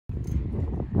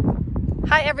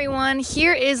Hi everyone,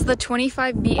 here is the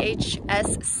 25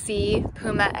 BHSC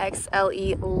Puma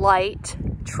XLE Light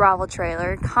travel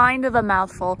trailer. Kind of a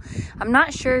mouthful. I'm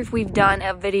not sure if we've done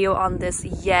a video on this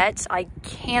yet. I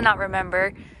cannot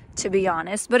remember, to be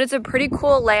honest, but it's a pretty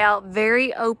cool layout,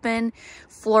 very open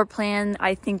floor plan.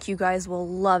 I think you guys will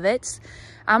love it.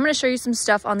 I'm going to show you some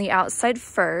stuff on the outside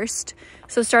first.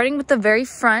 So starting with the very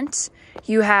front,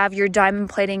 you have your diamond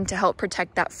plating to help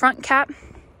protect that front cap,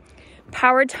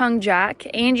 power tongue jack,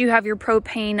 and you have your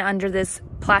propane under this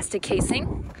plastic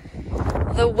casing.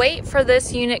 The weight for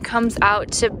this unit comes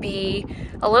out to be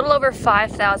a little over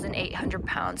 5,800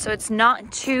 pounds. So it's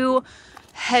not too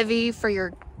heavy for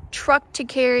your truck to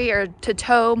carry or to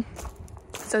tow.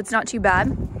 So it's not too bad.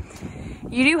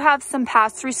 You do have some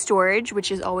pass-through storage, which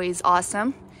is always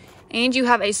awesome. And you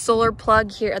have a solar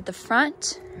plug here at the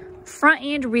front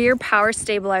and rear power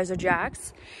stabilizer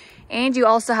jacks. And you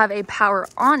also have a power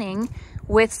awning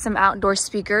with some outdoor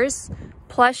speakers.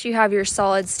 Plus you have your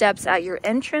solid steps at your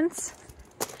entrance.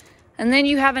 And then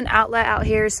you have an outlet out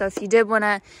here. So if you did want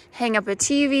to hang up a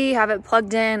TV, have it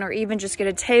plugged in, or even just get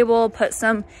a table, put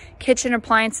some kitchen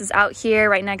appliances out here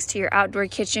right next to your outdoor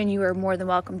kitchen, you are more than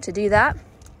welcome to do that.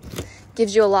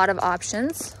 Gives you a lot of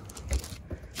options.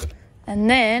 And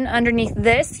then underneath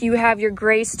this, you have your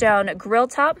gray stone grill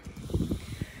top.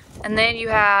 And then you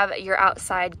have your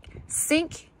outside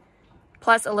sink,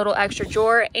 plus a little extra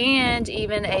drawer and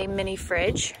even a mini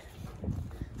fridge.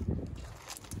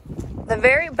 The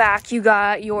very back, you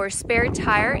got your spare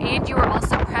tire, and you are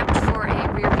also prepped for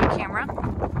a rear view camera.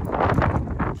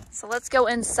 So let's go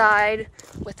inside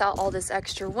without all this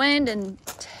extra wind and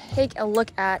take a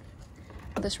look at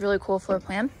this really cool floor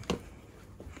plan.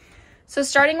 So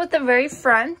starting with the very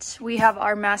front, we have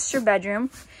our master bedroom.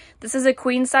 This is a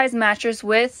queen size mattress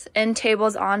with end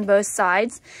tables on both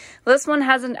sides. This one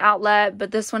has an outlet,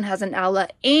 but this one has an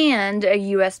outlet and a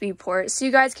USB port. So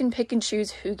you guys can pick and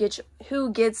choose who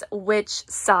gets which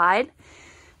side.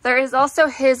 There is also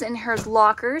his and hers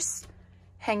lockers.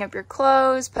 Hang up your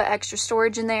clothes, put extra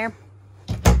storage in there.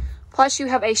 Plus you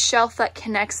have a shelf that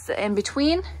connects the in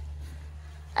between.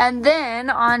 And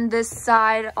then on this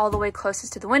side, all the way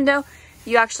closest to the window,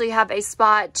 you actually have a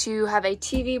spot to have a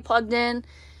TV plugged in.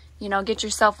 You know, get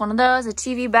yourself one of those, a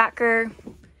TV backer.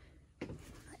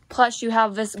 Plus you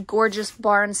have this gorgeous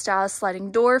barn style sliding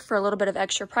door for a little bit of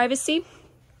extra privacy.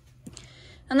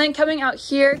 And then coming out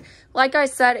here, like I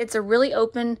said, it's a really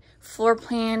open floor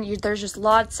plan. There's just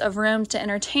lots of room to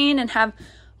entertain and have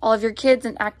all of your kids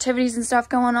and activities and stuff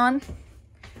going on.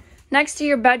 Next to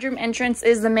your bedroom entrance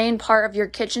is the main part of your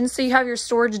kitchen. So you have your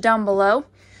storage down below.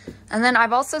 And then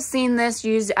I've also seen this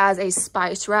used as a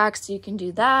spice rack. So you can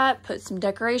do that, put some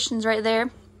decorations right there.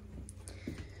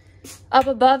 Up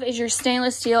above is your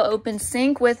stainless steel open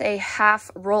sink with a half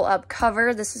roll up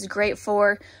cover. This is great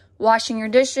for washing your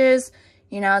dishes,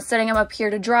 you know, setting them up here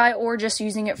to dry, or just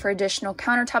using it for additional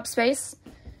countertop space.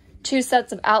 2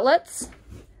 sets of outlets.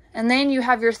 And then you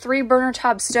have your 3 burner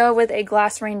top stove with a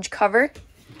glass range cover.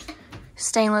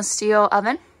 Stainless steel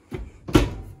oven,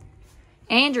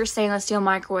 and your stainless steel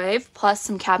microwave, plus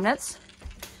some cabinets.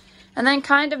 And then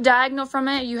kind of diagonal from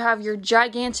it, you have your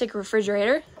gigantic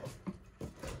refrigerator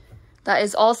that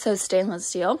is also stainless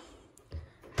steel,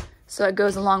 so it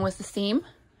goes along with the theme.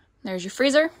 There's your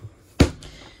freezer,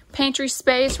 pantry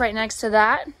space right next to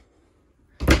that,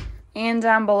 and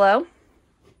down below.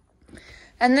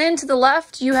 And then to the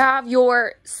left, you have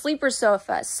your sleeper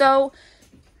sofa. So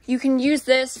you can use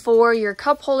this for your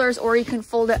cup holders, or you can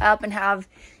fold it up and have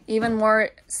even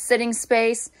more sitting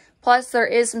space. Plus there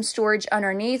is some storage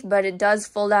underneath, but it does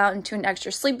fold out into an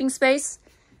extra sleeping space.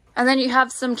 And then you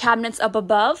have some cabinets up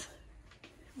above.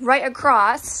 Right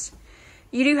across,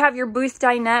 you do have your booth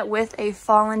dinette with a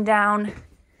fallen down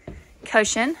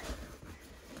cushion.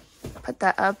 Put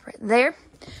that up right there.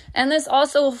 And this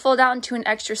also will fold out into an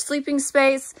extra sleeping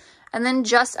space. And then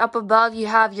just up above, you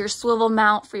have your swivel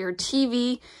mount for your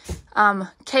TV,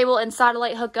 cable and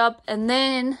satellite hookup. And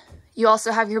then you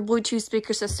also have your Bluetooth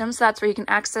speaker system. So that's where you can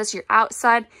access your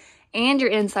outside and your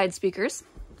inside speakers.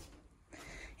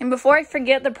 And before I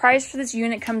forget, the price for this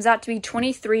unit comes out to be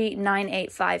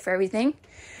 $23,985 for everything.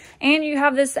 And you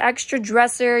have this extra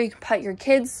dresser. You can put your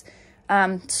kids'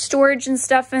 storage and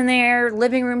stuff in there,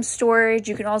 living room storage.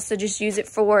 You can also just use it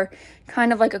for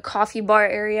kind of like a coffee bar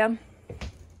area.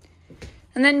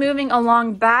 And then moving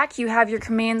along back, you have your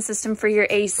command system for your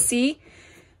AC.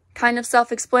 Kind of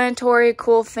self-explanatory,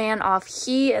 cool fan off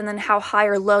heat, and then how high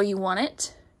or low you want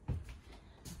it.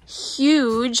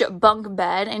 Huge bunk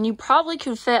bed, and you probably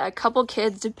could fit a couple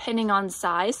kids depending on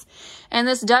size. And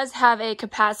this does have a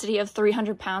capacity of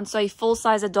 300 pounds, so a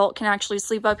full-size adult can actually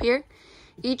sleep up here.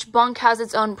 Each bunk has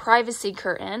its own privacy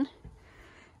curtain.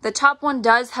 The top one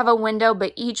does have a window,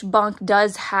 but each bunk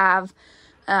does have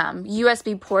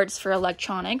USB ports for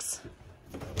electronics.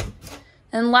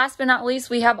 And last but not least,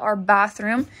 we have our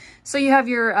bathroom. So you have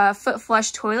your foot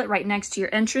flush toilet right next to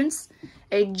your entrance,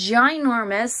 a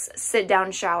ginormous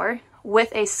sit-down shower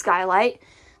with a skylight.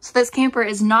 So this camper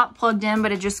is not plugged in,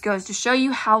 but it just goes to show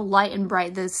you how light and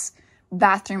bright this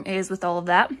bathroom is with all of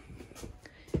that.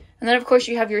 And then of course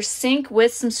you have your sink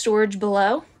with some storage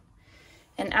below,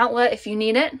 an outlet if you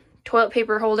need it, toilet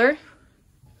paper holder,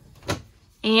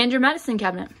 and your medicine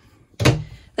cabinet.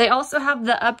 They also have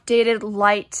the updated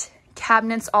light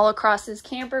cabinets all across this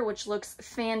camper, which looks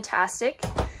fantastic.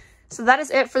 So that is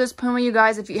it for this Puma, you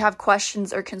guys. If you have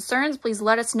questions or concerns, please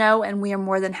let us know, and we are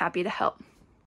more than happy to help.